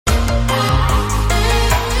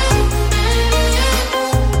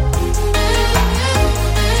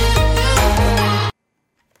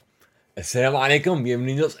Assalamu alaikum,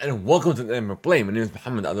 bienvenidos, and welcome to Theimpactplay. My name is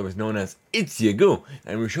Muhammad, otherwise known as It's Yagu.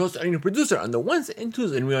 I'm your host and your producer on the ones and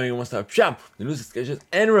twos and we are your one-stop shop. The news, discussions,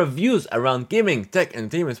 and reviews around gaming, tech,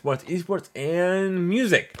 entertainment, sports, esports, and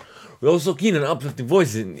music. We're also keen on uplifting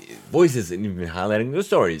voices and even highlighting news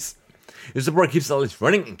stories. Your support keeps all this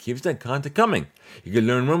running and keeps that content coming. You can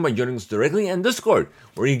learn more by joining us directly in Discord,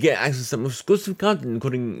 where you get access to some exclusive content,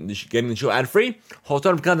 including getting the show ad-free, whole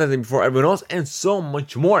ton of content before everyone else, and so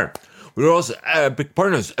much more. We're also big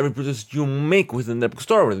partners. Every purchase you make within the Epic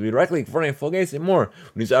Store, whether it be directly, Fortnite, Full Games, and more,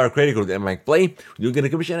 we use our credit code Theimpactplay. You get a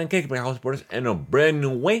commission and cake by house supporters in a brand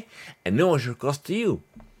new way, and no extra cost to you.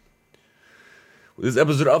 This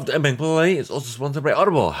episode of the Theimpactplay is also sponsored by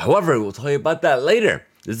Audible. However, we'll tell you about that later.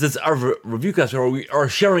 This is our review cast where we are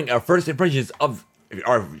sharing our first impressions of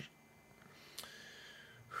our.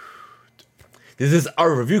 This is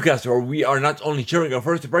our review cast where we are not only sharing our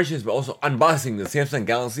first impressions but also unboxing the Samsung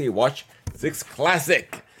Galaxy Watch 6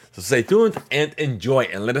 Classic. So stay tuned and enjoy,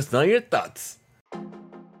 and let us know your thoughts.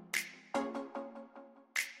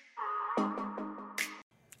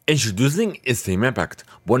 Introducing It's Theimpact.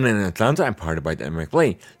 Born in Atlanta and powered by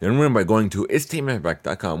Theimpactplay. Learn by going to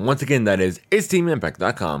itstheimpact.com. Once again, that is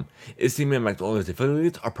itstheimpact.com. It's Theimpact. All its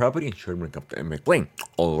affiliates are property and trademark of Theimpactplay.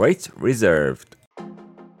 All rights reserved.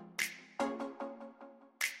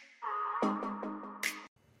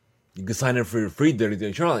 You can sign up for your free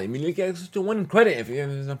 30-day trial and immediately get access to 1 credit. If you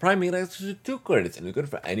have a Prime, you get access to 2 credits, and it's good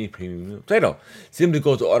for any premium title. Simply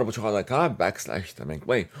go to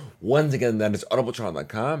audibletrial.com/Theimpactplay. Once again, that is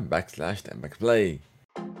audibletrial.com/Theimpactplay.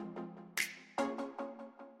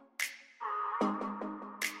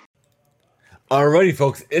 Alrighty,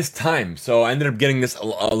 folks, it's time. So I ended up getting this a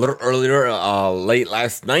little earlier, late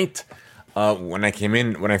last night, when I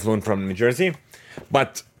flew in from New Jersey,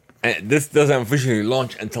 but this doesn't officially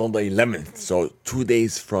launch until the 11th, so 2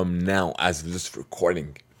 days from now as of this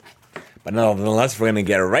recording. But nonetheless, we're gonna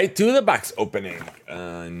get right to the box opening.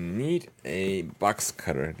 Need a box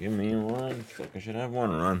cutter. Give me one sec. I should have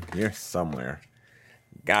one around here somewhere.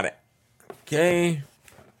 Got it. Okay.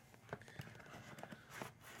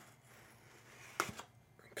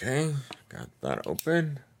 Okay, got that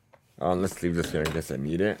open. Oh, let's leave this here. I guess I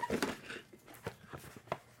need it.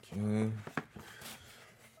 Okay.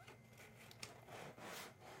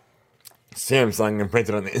 Samsung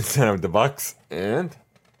imprinted on the inside of the box. And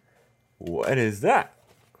what is that?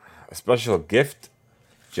 A special gift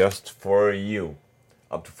just for you.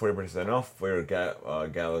 Up to 40% off for your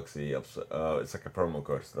Galaxy. It's like a promo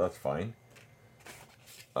code, so that's fine.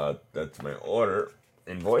 That's my order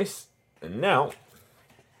invoice. And now,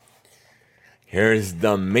 here's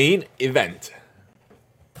the main event.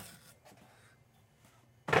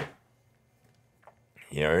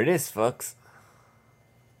 Here it is, folks.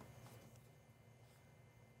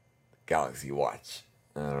 Galaxy Watch.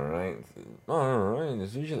 Alright.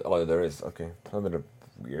 There's usually. Oh, there is. Okay. A little bit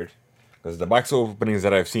weird. Because the box openings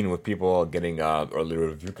that I've seen with people getting early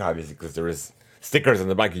review copies, because there is stickers on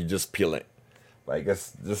the back, you just peel it. But I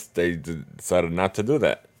guess they decided not to do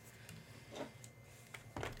that.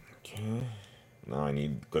 Okay. Now I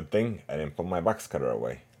need. Good thing I didn't put my box cutter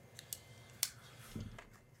away.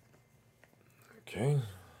 Okay.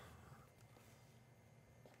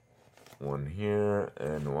 One here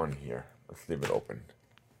and one here. Let's leave it open.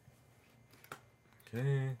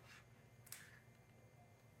 Okay.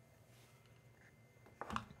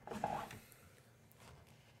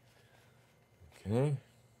 Okay.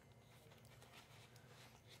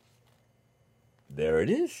 There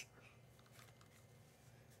it is.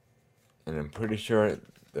 And I'm pretty sure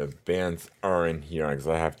the bands are in here because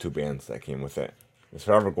I have 2 bands that came with it. This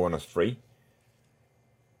forever going as free.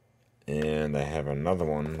 And I have another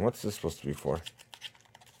one. What's this supposed to be for?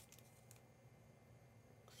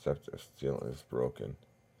 Except it still is broken.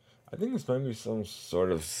 I think this might be some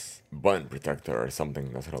sort of button protector or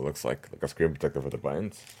something. That's what it looks like a screen protector for the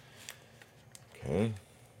buttons. Okay.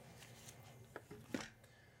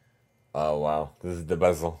 Oh wow, this is the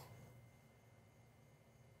bezel.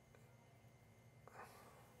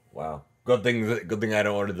 Wow. Good thing I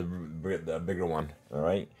don't order the bigger one. All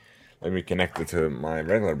right. Let me connect it to my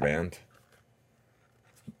regular band.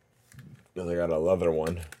 Because I got a leather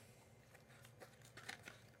one.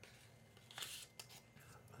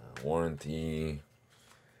 Warranty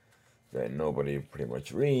that nobody pretty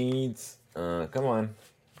much reads. Come on.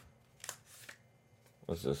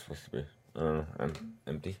 What's this supposed to be? I'm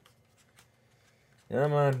empty.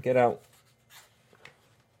 Come on, get out.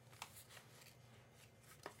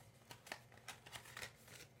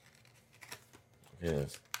 Okay,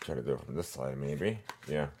 let's try to do it from this side, maybe.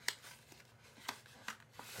 Yeah.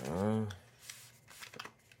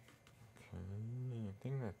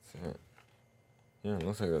 Yeah, it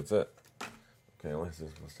looks like that's it. Okay, what is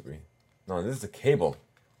this supposed to be? No, this is a cable.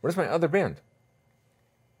 Where's my other band?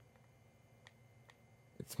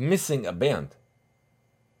 It's missing a band.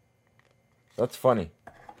 That's funny.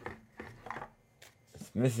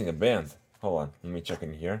 It's missing a band. Hold on, let me check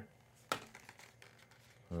in here.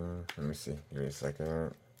 Let me see. Give me a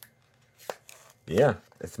second. Yeah,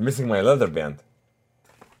 it's missing my leather band.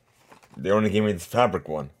 They only gave me this fabric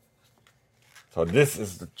one. So this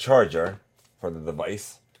is the charger for the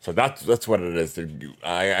device. So that's what it is.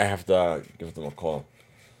 I have to give them a call.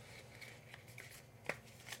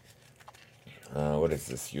 What is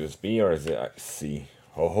this? USB or is it C?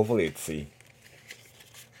 Oh, hopefully it's C.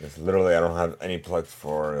 Because literally I don't have any plugs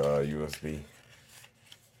for USB.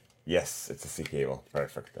 Yes, it's a C cable.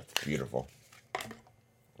 Perfect. That's beautiful.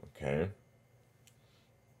 Okay.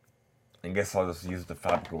 I guess I'll just use the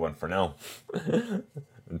fabric one for now.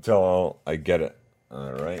 Until I get it.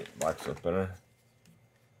 Alright, box opener.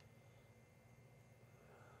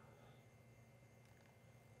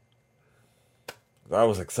 I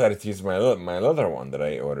was excited to use my leather one that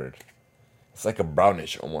I ordered. It's like a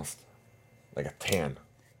brownish almost. Like a tan.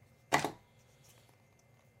 Okay.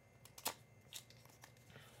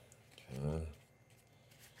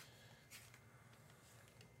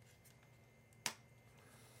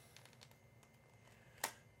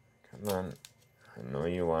 Come on. I know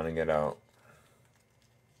you want to get out.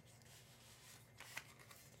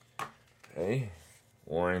 Okay.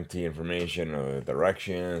 Warranty information,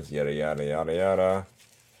 directions, yada yada yada yada.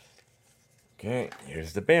 Okay,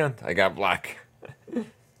 here's the band. I got black.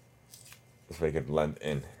 This way I can blend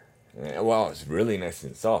in. Wow, it's really nice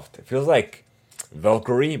and soft. It feels like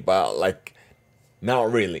Velcro, but like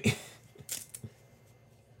not really.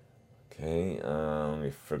 Okay, let me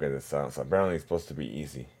figure this out. So apparently it's supposed to be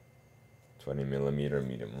easy. 20mm,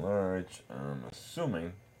 medium, large. I'm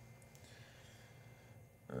assuming.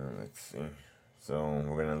 Let's see. So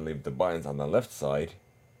we're gonna leave the buttons on the left side.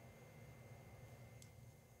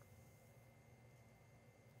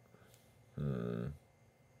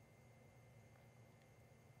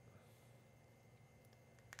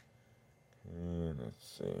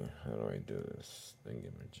 Let's see. How do I do this?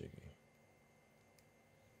 Thingy-majiggy.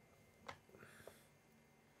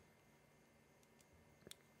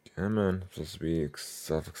 Come on, it's supposed to be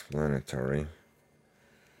self-explanatory.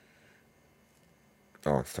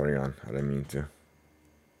 Oh, it's already on. I didn't mean to.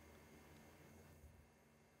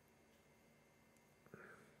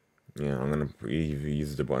 Yeah, I'm gonna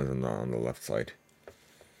use the buttons on the left side.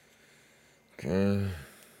 Okay.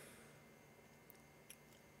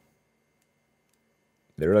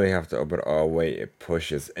 They really have to open it all the way it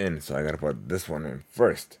pushes in, so I gotta put this one in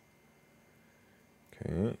first.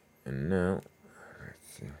 Okay, and now, let's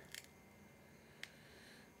see.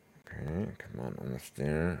 Okay, come on, almost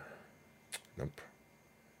there. Nope.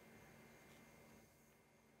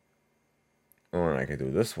 Or I could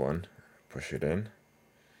do this one, push it in,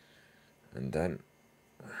 and then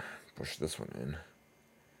push this one in.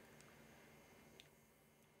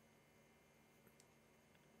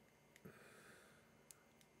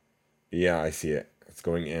 Yeah, I see it. It's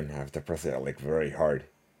going in. I have to press it like very hard.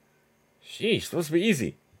 Sheesh, it's supposed to be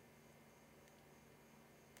easy.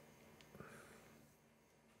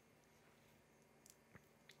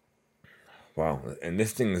 Wow, and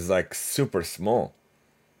this thing is like super small.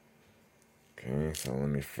 Okay, so let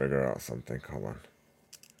me figure out something. Hold on.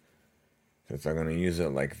 Since I'm gonna use it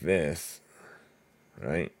like this,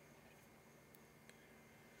 right?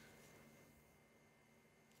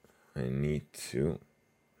 I need to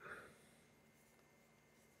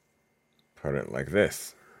put it like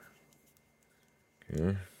this.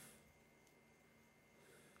 Okay.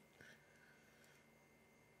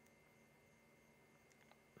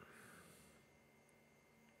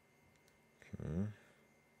 Okay.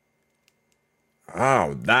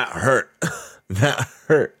 Ow, that hurt. That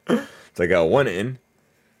hurt. So I got one in.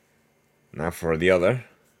 Now for the other.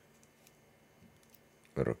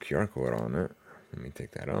 Little QR code on it. Let me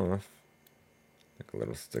take that off. Like a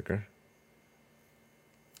little sticker.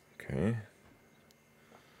 Okay.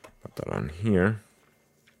 Put that on here.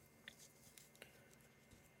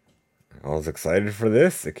 I was excited for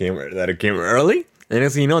this. It came early. And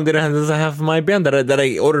as you know, doesn't have my band that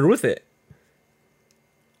I ordered with it.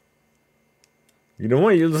 You know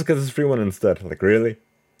what? You'll just get this free one instead. Like, really?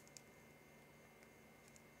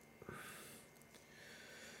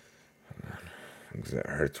 Because it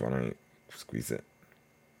hurts when I squeeze it.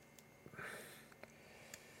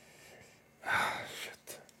 Ah,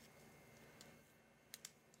 shit.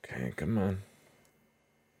 Okay, come on.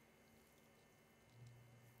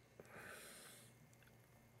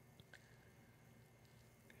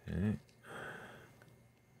 Okay.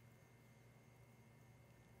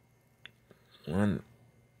 1,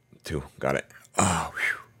 2. Got it. Oh,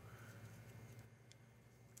 whew.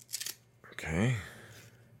 Okay.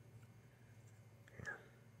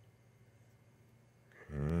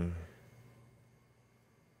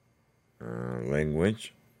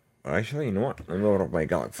 Language. Actually, you know what? Let me load up my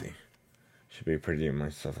Galaxy. Should be pretty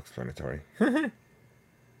much self-explanatory.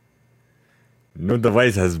 No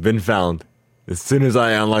device has been found. As soon as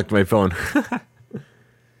I unlocked my phone.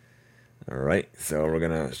 Alright, so we're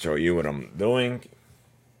gonna show you what I'm doing.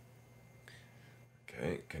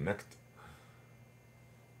 Okay, connect.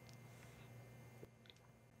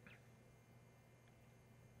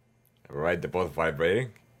 Alright, they're both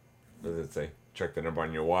vibrating. What does it say? Check the number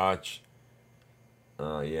on your watch.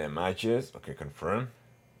 Yeah, matches. Okay, confirm.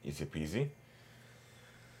 Easy peasy.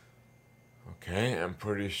 Okay, I'm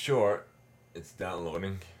pretty sure it's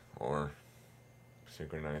downloading or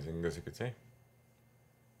synchronizing, as you could say.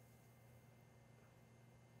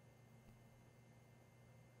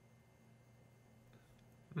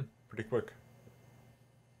 Pretty quick.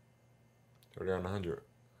 30 on 100.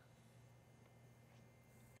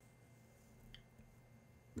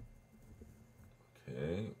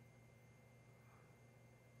 Okay.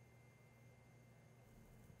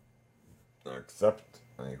 Accept.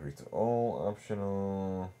 I agree to all.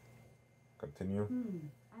 Optional. Continue.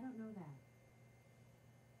 I don't know that.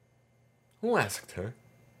 Who asked her?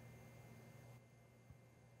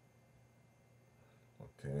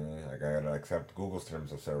 Okay, I gotta accept Google's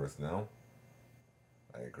terms of service now.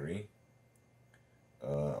 I agree.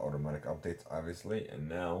 Automatic updates, obviously, and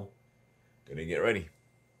now gonna get ready.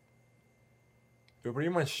 They're pretty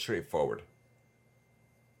much straightforward.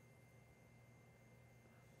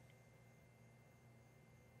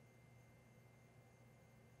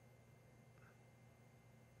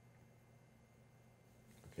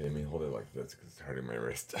 Okay, let me hold it like this because it's hurting my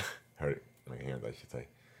wrist. Hurt my hand, I should say.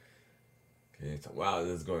 Okay, so wow,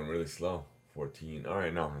 this is going really slow. 14.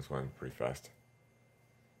 Alright, no, it's going pretty fast.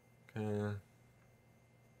 Okay.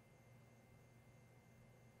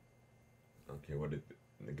 Okay, what did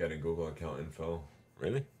get a Google account info?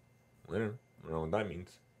 Really? I don't know what that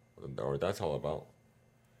means. Or what that's all about.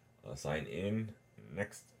 Sign in.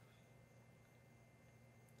 Next.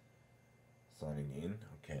 Signing in.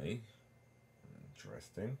 Okay.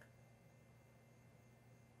 Interesting.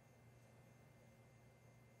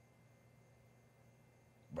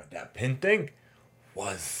 But that pin thing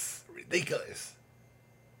was ridiculous.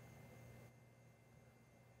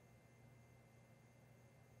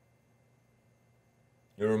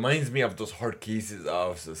 It reminds me of those hard cases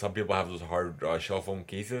of some people have those hard shell foam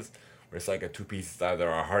cases where it's like a two piece. It's either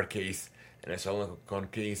a hard case and a silicone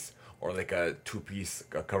case or like a two-piece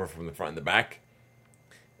cover from the front and the back.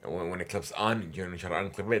 And when it clips on, you try to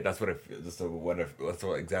unclip it. That's what it. That's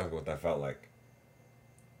exactly what that felt like.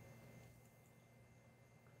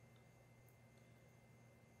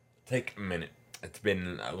 Take a minute. It's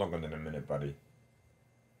been longer than a minute, buddy.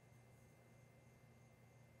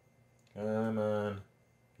 Come on.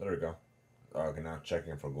 There we go. Okay, now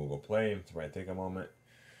checking for Google Play. It might take a moment.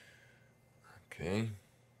 Okay.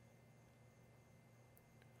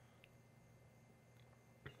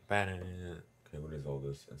 Okay, what is all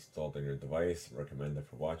this? Installed on your device. Recommended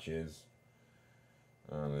for watches.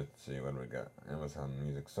 Let's see, what do we got? Amazon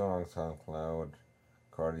Music Songs, SoundCloud,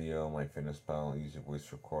 Cardio, MyFitnessPal, Easy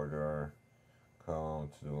Voice Recorder, Call,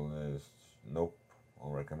 To-Do List. Nope. All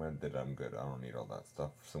recommended. I'm good. I don't need all that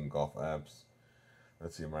stuff. Some golf apps.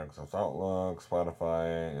 Let's see, Microsoft Outlook,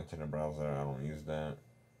 Spotify, Internet Browser. I don't use that.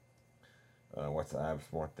 WhatsApp,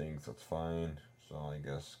 more things. That's fine. So I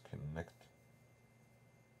guess connect.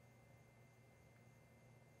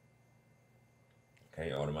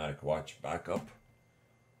 Okay, automatic watch backup.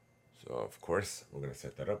 So of course we're gonna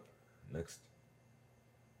set that up. Next.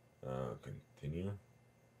 Continue.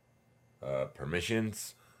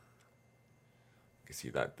 Permissions. You can see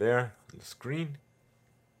that there on the screen.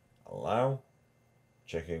 Allow.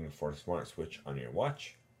 Checking for smart switch on your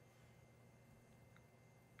watch.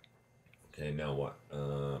 Okay, now what?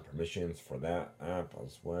 Permissions for that app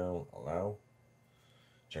as well. Allow.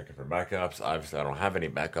 Checking for backups. Obviously, I don't have any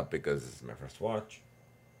backup because this is my first watch.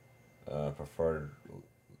 Preferred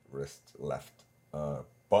wrist left.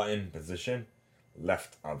 Button position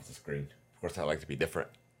left of the screen. Of course, I like to be different.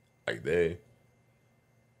 Like they.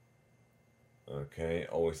 Okay,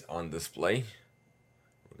 always on display.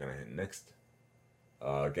 We're gonna hit next.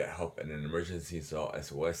 Get help in an emergency, so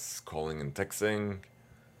SOS, calling and texting.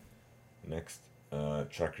 Next.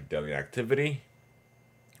 Track your daily activity.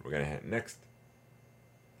 We're gonna hit next.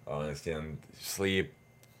 Understand sleep,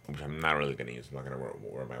 which I'm not really gonna use. I'm not gonna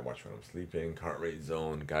wear my watch when I'm sleeping. Heart rate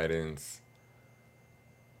zone, guidance.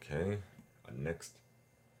 Okay. Next,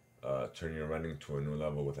 turn your running to a new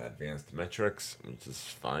level with advanced metrics, which is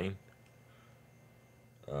fine.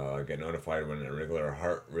 Get notified when a irregular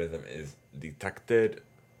heart rhythm is detected.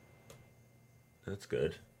 That's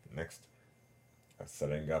good. Next,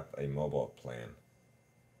 setting up a mobile plan.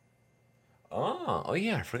 Oh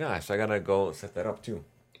yeah, I forgot. So I gotta go set that up too.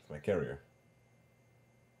 It's my carrier.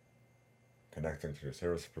 Connecting to your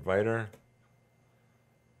service provider.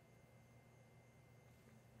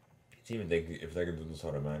 See if they can do this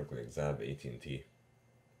automatically, because I have AT&T.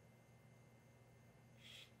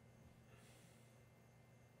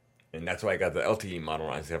 And that's why I got the LTE model.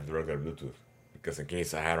 I have the regular Bluetooth, because in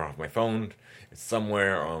case I don't have my phone, it's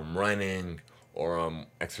somewhere, or I'm running, or I'm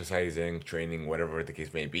exercising, training, whatever the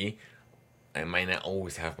case may be, I might not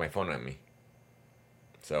always have my phone on me.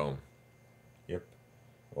 So, yep.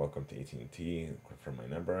 Welcome to AT&T. Confirm my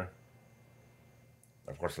number.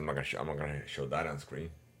 Of course, I'm not gonna show that on screen.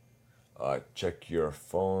 Check your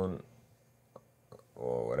phone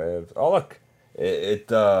or whatever. Oh look, it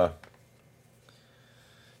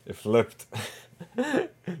flipped.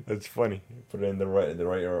 That's funny. Put it in the right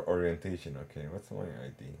orientation. Okay, what's my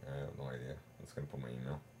ID? I have no idea. I'm just gonna put my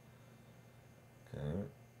email. Okay,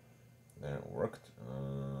 that worked.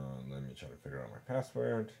 Let me try to figure out my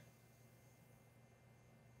password.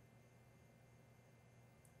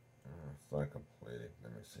 It's not completed.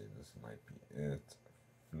 Let me see. This might be it.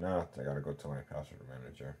 If not, I gotta go to my password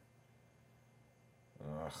manager.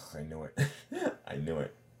 Ugh, I knew it. I knew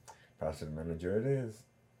it. Password manager it is.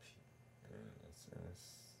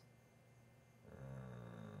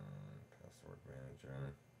 Password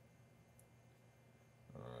manager.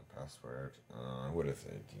 Password. What is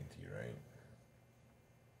it? AT&T, right?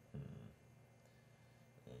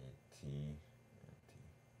 AT.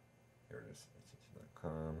 Here it is.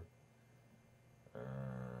 AT&T.com.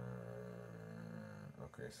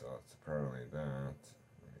 Okay, so it's apparently that.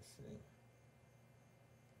 Let me see.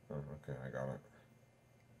 Oh, okay, I got it.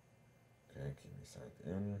 Okay, keep me signed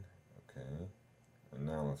in. Okay. And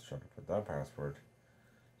now let's try to put that password.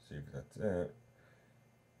 See if that's it.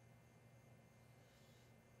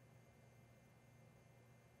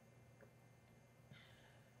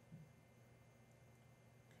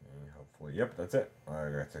 Okay, hopefully, yep, that's it. I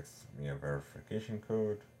gotta text me a verification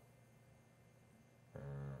code.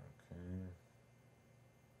 Okay.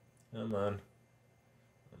 Come on.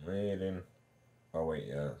 I'm waiting. Oh wait,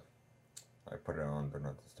 yeah. I put it on Do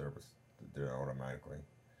Not Disturb us to do it automatically.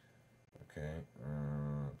 Okay.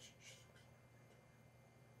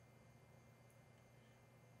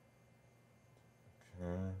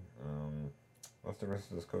 Okay. What's the rest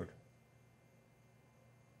of this code?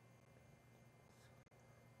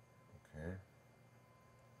 Okay.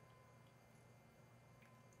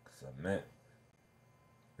 Submit.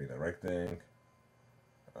 Be the right thing.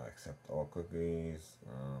 Accept all cookies.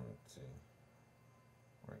 Let's see.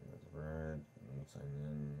 Right, that's red. Sign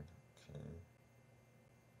in. Okay.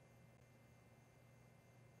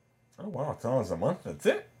 Oh wow, $2 a month. That's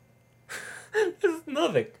it. This is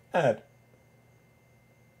nothing. Add.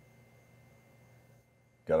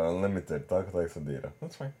 Got unlimited talk, text, and data.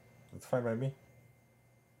 That's fine. That's fine by me.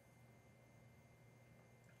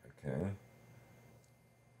 Okay.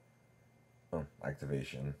 Oh,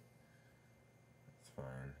 activation. That's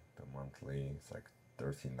fine. The monthly, it's like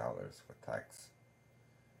 $13 with tax.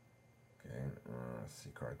 Okay.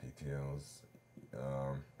 See card details.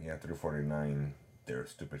 Yeah, $349. They're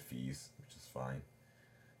stupid fees, which is fine.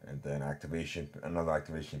 And then activation, another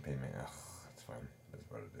activation payment. Ugh, that's fine. That's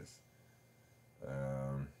what it is.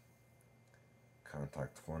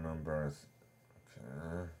 Contact phone numbers.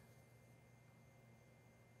 Okay.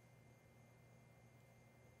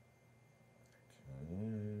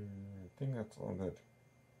 I think that's all good.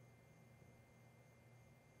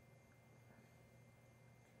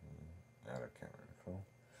 Okay. Add account info.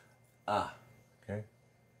 Okay.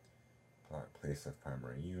 Place of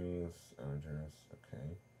primary use, address.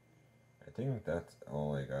 Okay. I think that's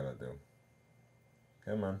all I gotta do.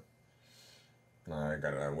 Come on. Now I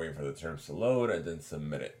gotta wait for the terms to load and then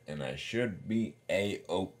submit it. And I should be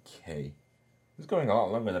A-okay. It's going a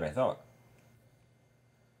lot longer than I thought.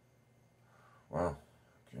 Wow.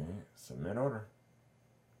 Okay. Submit order.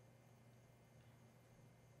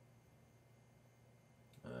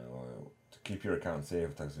 To keep your account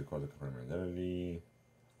safe, text the code to confirm your identity.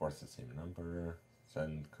 Of course, the same number.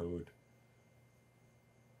 Send code.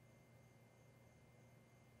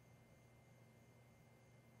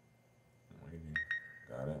 I'm waiting.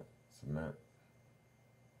 Got it. Submit.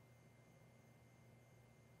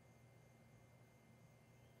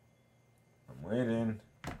 I'm waiting.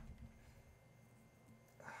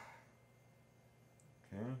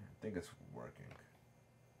 Okay, I think it's working.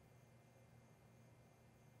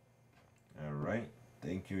 Alright,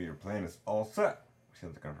 thank you. Your plan is all set.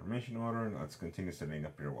 Send the confirmation order. Let's continue setting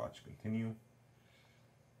up your watch. Continue.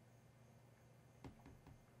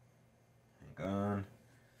 Hang on.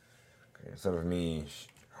 Okay, instead of me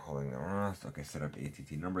holding the rest, okay, set up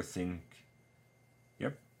ATT number sync.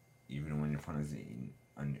 Yep, even when your phone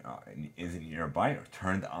isn't nearby or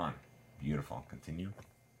turned on. Beautiful. Continue.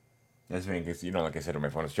 That's me because, like I said, my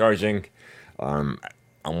phone is charging. I'm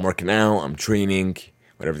working out. I'm training.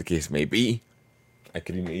 Whatever the case may be. I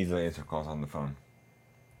could even easily answer calls on the phone.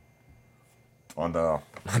 On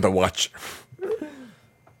the watch.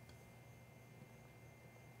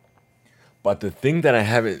 But the thing that I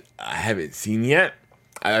haven't seen yet,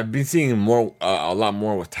 I've been seeing a lot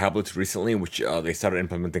more with tablets recently, which they started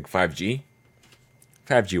implementing 5G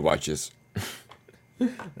watches.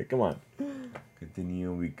 Like, come on.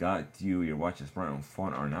 Continue. We got you. Your watch and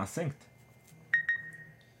smartphone are now synced.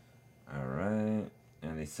 All right.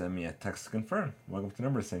 And they sent me a text to confirm. Welcome to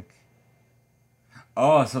number sync.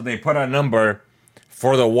 Oh, so they put a number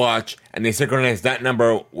for the watch and they synchronize that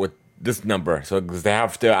number with this number. So because they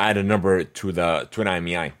have to add a number to an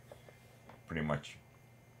IMEI. Pretty much.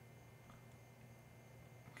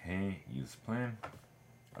 Okay, use plan.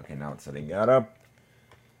 Okay, now it's setting that up.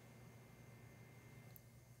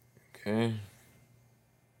 Okay.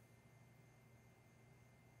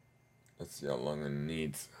 Let's see how long it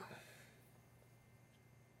needs.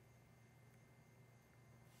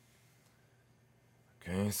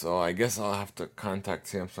 Okay, so I guess I'll have to contact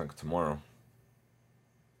Samsung tomorrow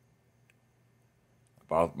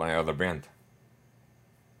about my other band.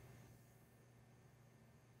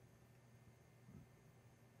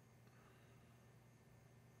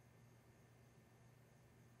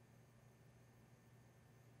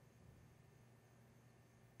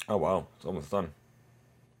 Oh wow, it's almost done.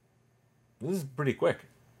 This is pretty quick.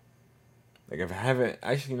 Like, if I haven't,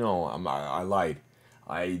 actually no, I lied.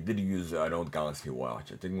 I did use an old Galaxy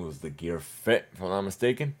watch. I think it was the Gear Fit, if I'm not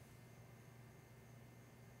mistaken.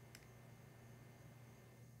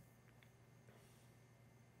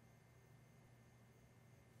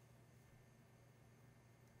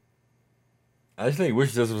 I actually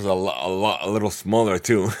wish this was a little smaller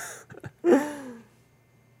too.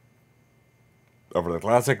 Over the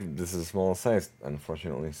Classic, this is a small size,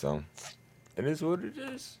 unfortunately. So, it is what it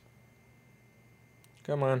is.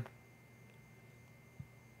 Come on.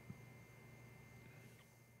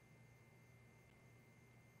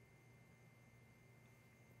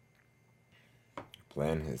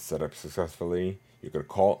 Plan is set up successfully. You could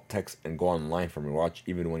call, text, and go online from your watch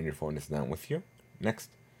even when your phone is not with you. Next.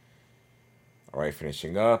 Alright,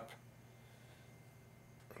 finishing up.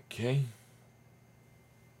 Okay.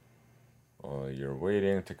 You're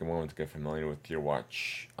waiting. Take a moment to get familiar with your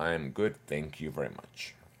watch. I am good. Thank you very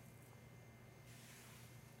much.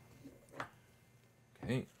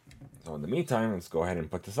 Okay. So in the meantime, let's go ahead and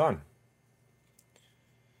put this on.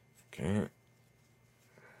 Okay.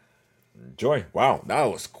 Enjoy. Wow, that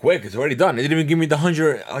was quick. It's already done. It didn't even give me the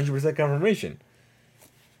 100% confirmation.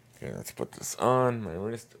 Okay, let's put this on my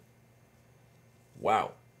wrist.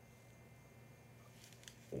 Wow.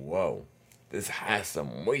 Whoa. This has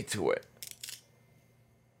some weight to it.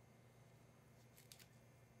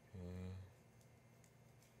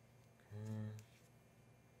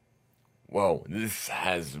 Whoa, this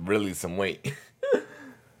has really some weight.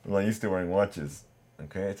 I'm not used to wearing watches.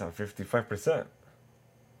 Okay, it's on 55%.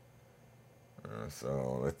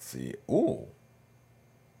 So let's see. Ooh.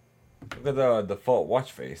 Look at the default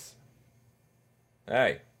watch face.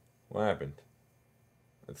 Hey, what happened?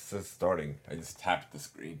 It says starting. I just tapped the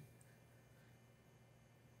screen.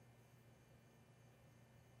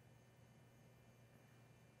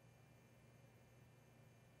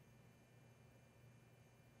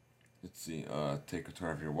 Let's see. Take a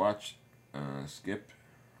tour of your watch. Skip.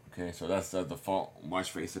 Okay, so that's the default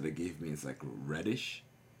watch face that it gave me. It's like reddish.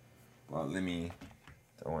 Well, I don't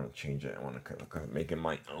want to change it. I want to make it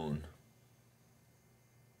my own.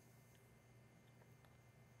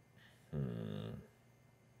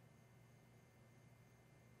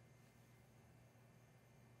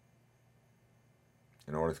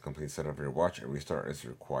 In order to complete setup of your watch, a restart is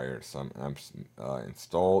required. Some apps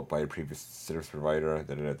installed by a previous service provider.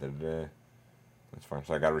 That's fine.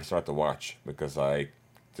 So I gotta restart the watch because I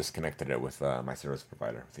disconnected it with my service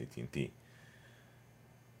provider, with AT&T.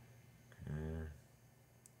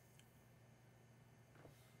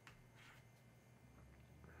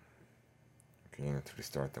 Okay, let's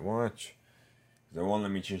restart the watch. They won't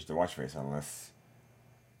let me change the watch face unless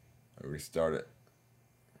I restart it.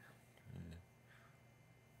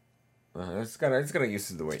 I just gotta use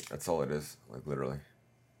to the weight. That's all it is. Like literally.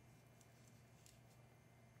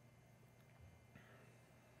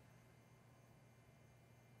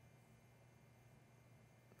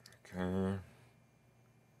 Okay.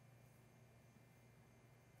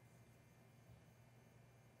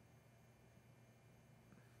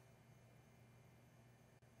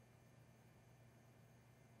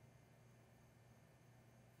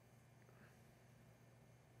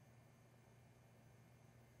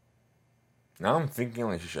 Now I'm thinking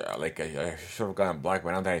I should have gone black,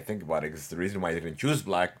 but now that I think about it, because the reason why I didn't choose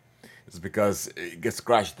black is because it gets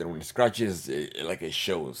scratched, and when it scratches, it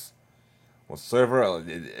shows. Well, silver,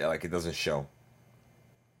 it doesn't show.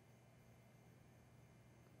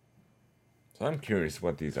 So I'm curious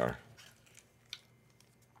what these are.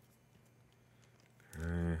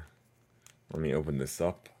 Let me open this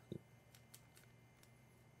up.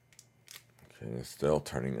 Okay, it's still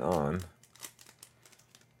turning on.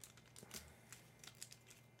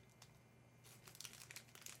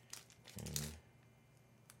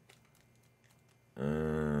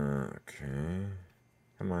 Okay.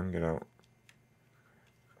 Come on, get out.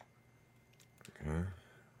 Okay. What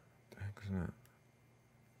the heck is that?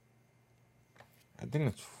 I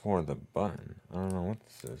think it's for the button. I don't know what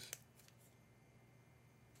this is.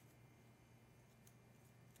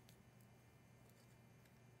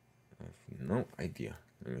 I have no idea.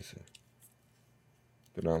 Let me see.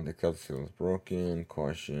 Do not the cut seal is broken.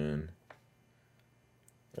 Caution.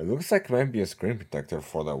 It looks like it might be a screen protector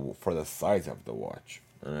for the size of the watch.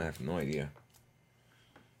 I have no idea.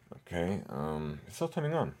 Okay, it's still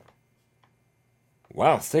turning on.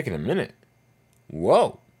 Wow, it's taking a minute.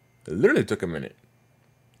 Whoa, it literally took a minute.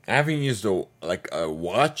 I haven't used a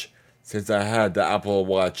watch since I had the Apple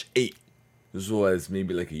Watch 8. This was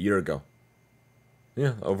maybe like a year ago.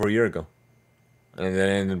 Yeah, over a year ago. And then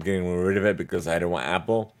I ended up getting rid of it because I didn't want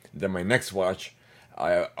Apple. Then my next watch,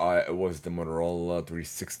 it was the Motorola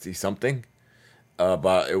 360 something.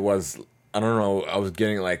 But it was, I don't know, I was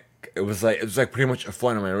getting it was like pretty much a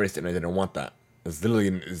fly on my wrist, and I didn't want that. It's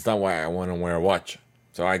not why I want to wear a watch.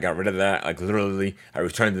 So I got rid of that. Like literally, I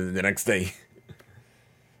returned it the next day.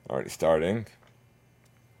 Already starting.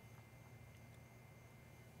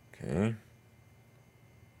 Okay.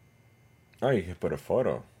 Oh, you can put a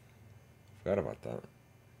photo. Forgot about that.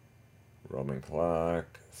 Roman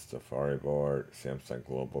clock, Safari board, Samsung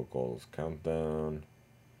Global Goals countdown.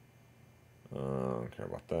 Don't care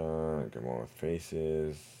about that. Get more with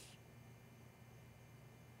faces.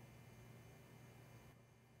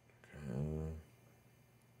 Okay.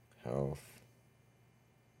 Health.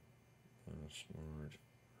 Smart.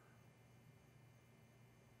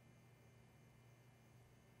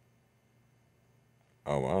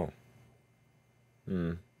 Oh wow.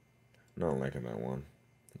 Not liking that one.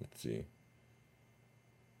 Let's see.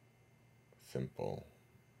 Simple.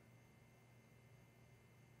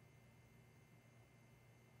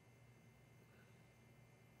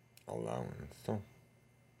 Allowance. So.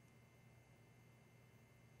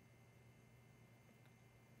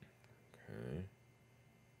 Okay.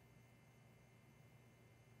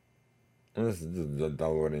 And this is the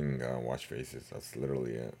downloading watch faces. That's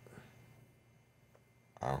literally it.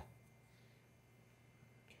 Wow.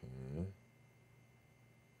 Okay.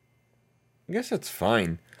 I guess that's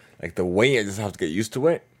fine. Like the weight, I just have to get used to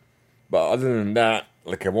it. But other than that,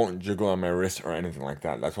 like I won't jiggle on my wrist or anything like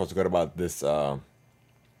that. That's what's good about this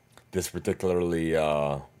particularly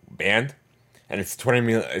band, and it's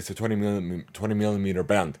 20 it's a 20 millimeter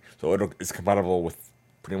band, so it's compatible with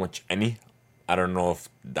pretty much any. I don't know if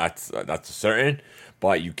that's certain,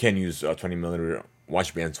 but you can use 20 millimeter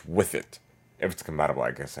watch bands with it if it's compatible.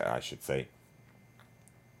 I guess I should say.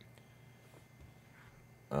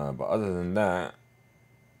 But other than that,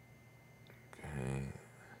 okay,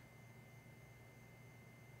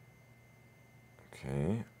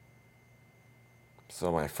 okay.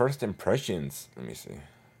 So my first impressions. Let me see.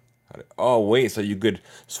 Oh wait, so you could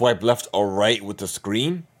swipe left or right with the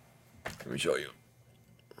screen? Let me show you.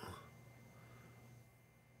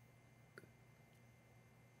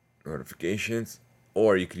 Notifications,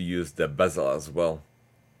 or you could use the bezel as well.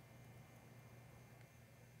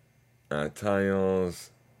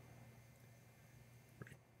 Tiles,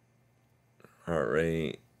 heart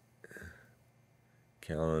rate,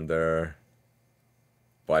 calendar,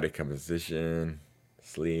 body composition,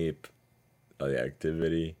 sleep, daily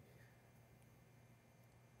activity.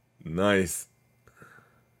 Nice.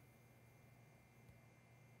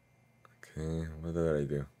 Okay, what did I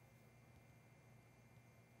do?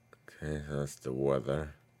 Okay, so that's the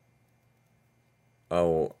weather.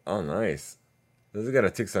 Oh, nice. This is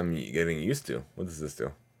gonna take some getting used to. What does this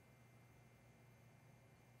do?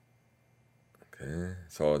 Okay,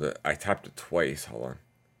 so I tapped it twice. Hold on.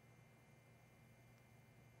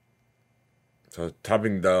 So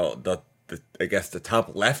tapping the I guess the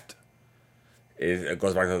top left it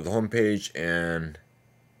goes back to the home page, and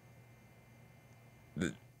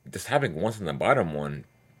just tapping once on the bottom one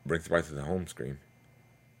brings it back to the home screen.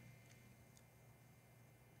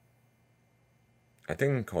 I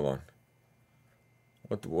think. Hold on.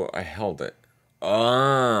 What? I held it.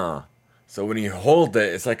 Ah. So when you hold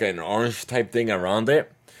it, it's like an orange type thing around it.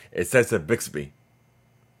 It says a Bixby.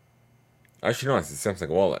 Actually, no, it's a Samsung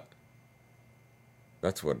wallet.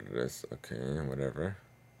 That's what it is. Okay, whatever.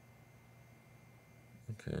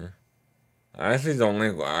 Okay. I actually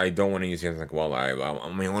I don't want to use Samsung wallet.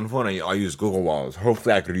 On my own phone, I use Google Wallets.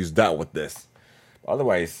 Hopefully, I could use that with this.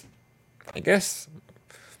 Otherwise, I guess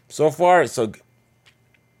so far, it's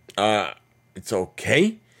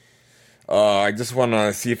okay. I just want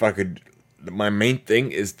to see if I could. My main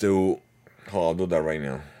thing is to. Oh, I'll do that right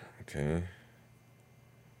now. Okay.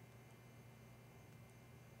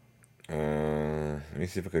 Let me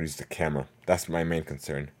see if I could use the camera. That's my main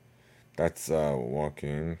concern. That's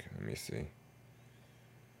walking. Let me see.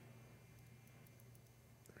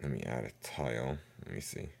 Let me add a tile. Let me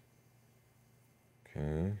see.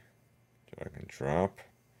 Okay. Drag and drop.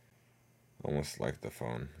 Almost like the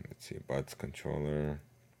phone. Let's see. Buds, controller.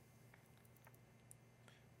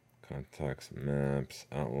 Contacts, maps,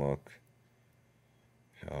 Outlook.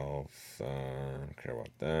 Health. I don't care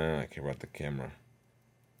about that. I care about the camera.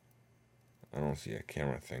 I don't see a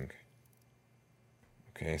camera thing.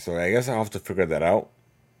 Okay, so I guess I'll have to figure that out.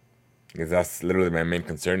 Because that's literally my main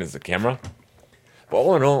concern is the camera. But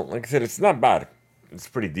all in all, like I said, it's not bad. It's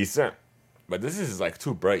pretty decent. But this is like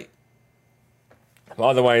too bright. But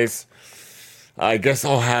otherwise, I guess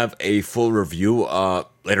I'll have a full review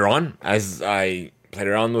later on as I play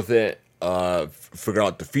around with it, figure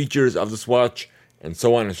out the features of this watch, and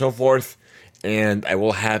so on and so forth. And I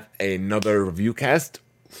will have another review cast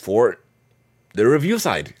for the review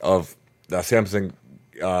side of the Samsung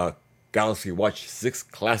Galaxy Watch 6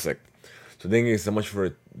 Classic. So thank you so much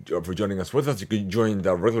for joining us with us. You can join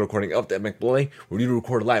the regular recording of the Theimpactplay, where we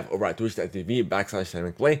record live over at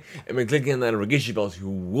twitch.tv/Theimpactplay, and by clicking on that notification bell, you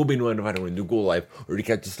will be notified when we do go live, or you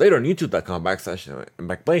catch us later on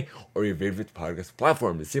youtube.com/Theimpactplay, or your favorite podcast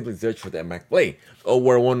platform. Just simply search for the Theimpactplay.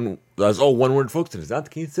 That's all one word, folks, and it's not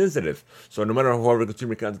case sensitive. So no matter however consume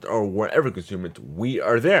your content or wherever consume it, we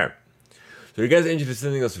are there. So if you guys are interested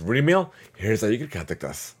in sending us an email, here's how you can contact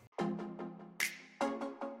us.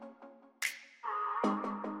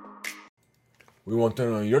 We want to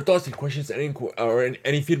know your thoughts and questions or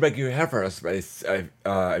any feedback you have for us. If you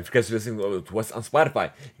guys are listening to us on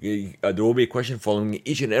Spotify, there will be a question following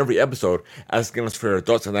each and every episode asking us for your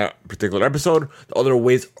thoughts on that particular episode. The other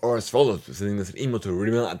ways are as follows: sending us an email to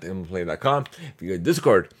email@theimpactplay.com, via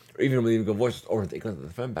Discord, or even leaving a voice over the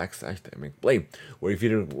 /Theimpactplay, where if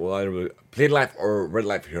you will either play live or read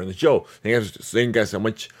live here on the show. Thank you guys so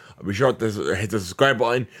much. Be sure to hit the subscribe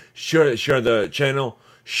button, share the channel,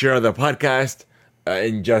 share the podcast.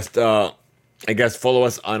 And just, I guess, follow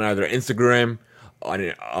us on either Instagram,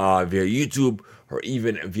 via YouTube, or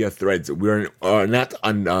even via Threads. We are not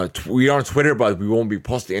on. We are on Twitter, but we won't be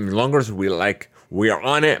posting any longer. So we are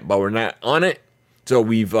on it, but we're not on it. So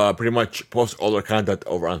we've pretty much posted all our content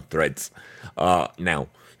over on Threads now.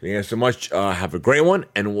 Thank you guys so much. Have a great one,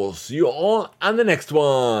 and we'll see you all on the next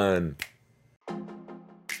one.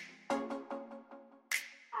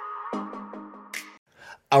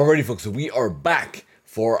 Alrighty, folks, so we are back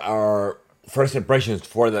for our first impressions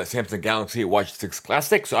for the Samsung Galaxy Watch 6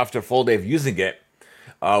 Classic. So after a full day of using it,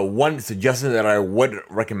 one suggestion that I would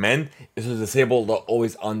recommend is to disable the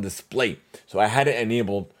always on display. So I had it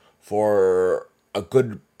enabled for a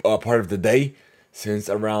good part of the day since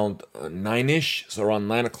around 9ish, so around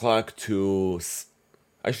 9 o'clock to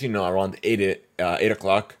around 8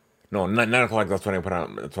 o'clock. No, 9 o'clock. That's when I put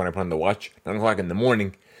on the watch. 9 o'clock in the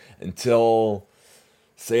morning until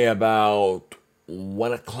say about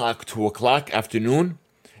 1 o'clock, 2 o'clock afternoon.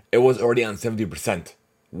 It was already on 70%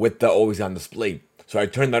 with the always on display. So I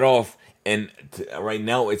turned that off, and right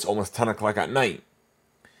now it's almost 10 o'clock at night,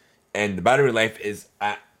 and the battery life is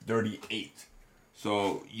at 38.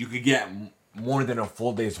 So you could get more than a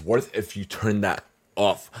full day's worth if you turn that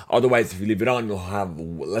off. Otherwise, if you leave it on, you'll have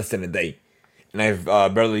less than a day. And I've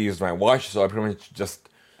barely used my watch, so I pretty much just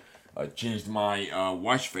changed my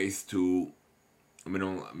watch face to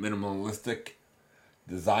minimalistic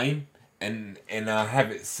design, and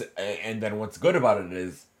have it. And then what's good about it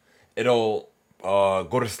is it'll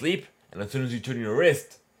go to sleep, and as soon as you turn your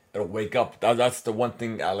wrist, it'll wake up. That's the one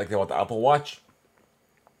thing I like about the Apple Watch,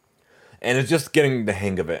 and it's just getting the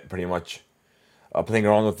hang of it pretty much. playing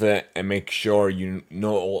around with it and make sure you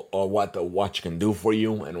know what the watch can do for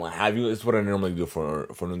you and what have you. It's what I normally do for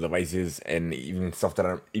new devices and even stuff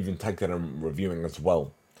that even tech that I'm reviewing as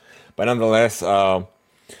well. But nonetheless,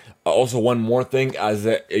 also one more thing, as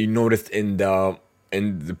you noticed in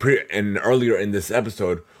earlier in this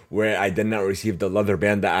episode, where I did not receive the leather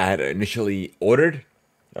band that I had initially ordered.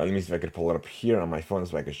 Let me see if I could pull it up here on my phone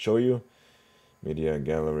so I could show you. Media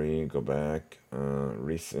gallery, go back,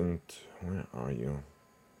 recent. Where are you?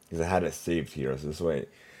 Because I had it saved here. So this way.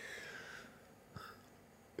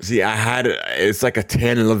 See, it's like a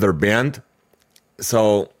tan leather band.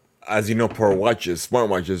 So, as you know, per watches,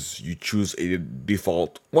 smartwatches, you choose a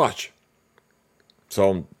default watch.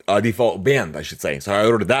 So, a default band, I should say. So I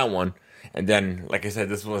ordered that one. And then, like I said,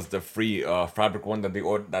 this was the free fabric one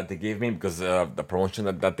that they gave me because of the promotion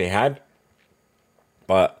that they had.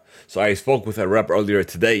 But so I spoke with a rep earlier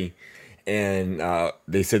today, and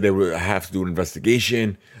they said they would have to do an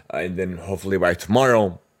investigation, and then hopefully by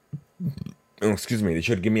tomorrow, excuse me, they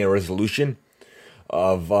should give me a resolution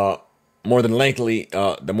of more than likely,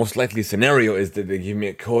 the most likely scenario is that they give me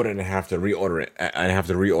a code and I have to reorder it. I have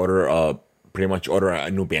to reorder, pretty much order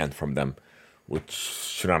a new band from them, which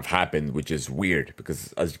shouldn't have happened, which is weird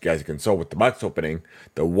because as you guys can saw with the box opening,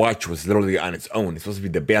 the watch was literally on its own. It's supposed to be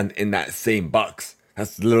the band in that same box.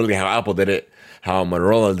 That's literally how Apple did it, how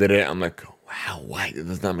Motorola did it. I'm like, wow, why? It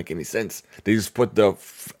does not make any sense. They just put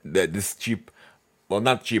this cheap, well,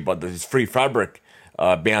 not cheap, but this free fabric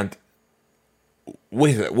band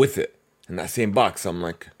with it in that same box. I'm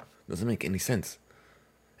like, doesn't make any sense.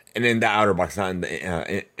 And in the outer box, not in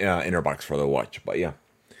the inner box for the watch. But yeah,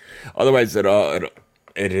 otherwise it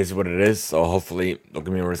is what it is. So hopefully they'll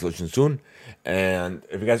give me a resolution soon. And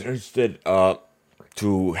if you guys are interested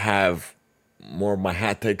to have more of my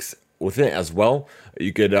hat takes with it as well,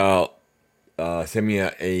 you could send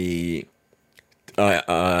me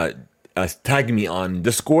tag me on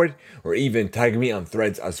Discord or even tag me on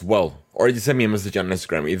Threads as well, or just send me a message on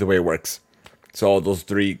Instagram. Either way works. So those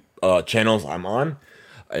three channels I'm on,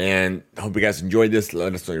 and I hope you guys enjoyed this.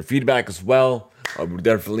 Let us know your feedback as well. We would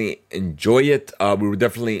definitely enjoy it. We would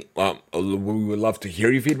definitely we would love to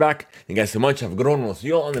hear your feedback. Thank you guys so much. Have a good one. We'll see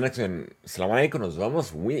you all on the next one. Assalamu alaikum. Nos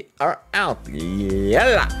vemos. We are out.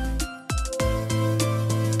 Yalla.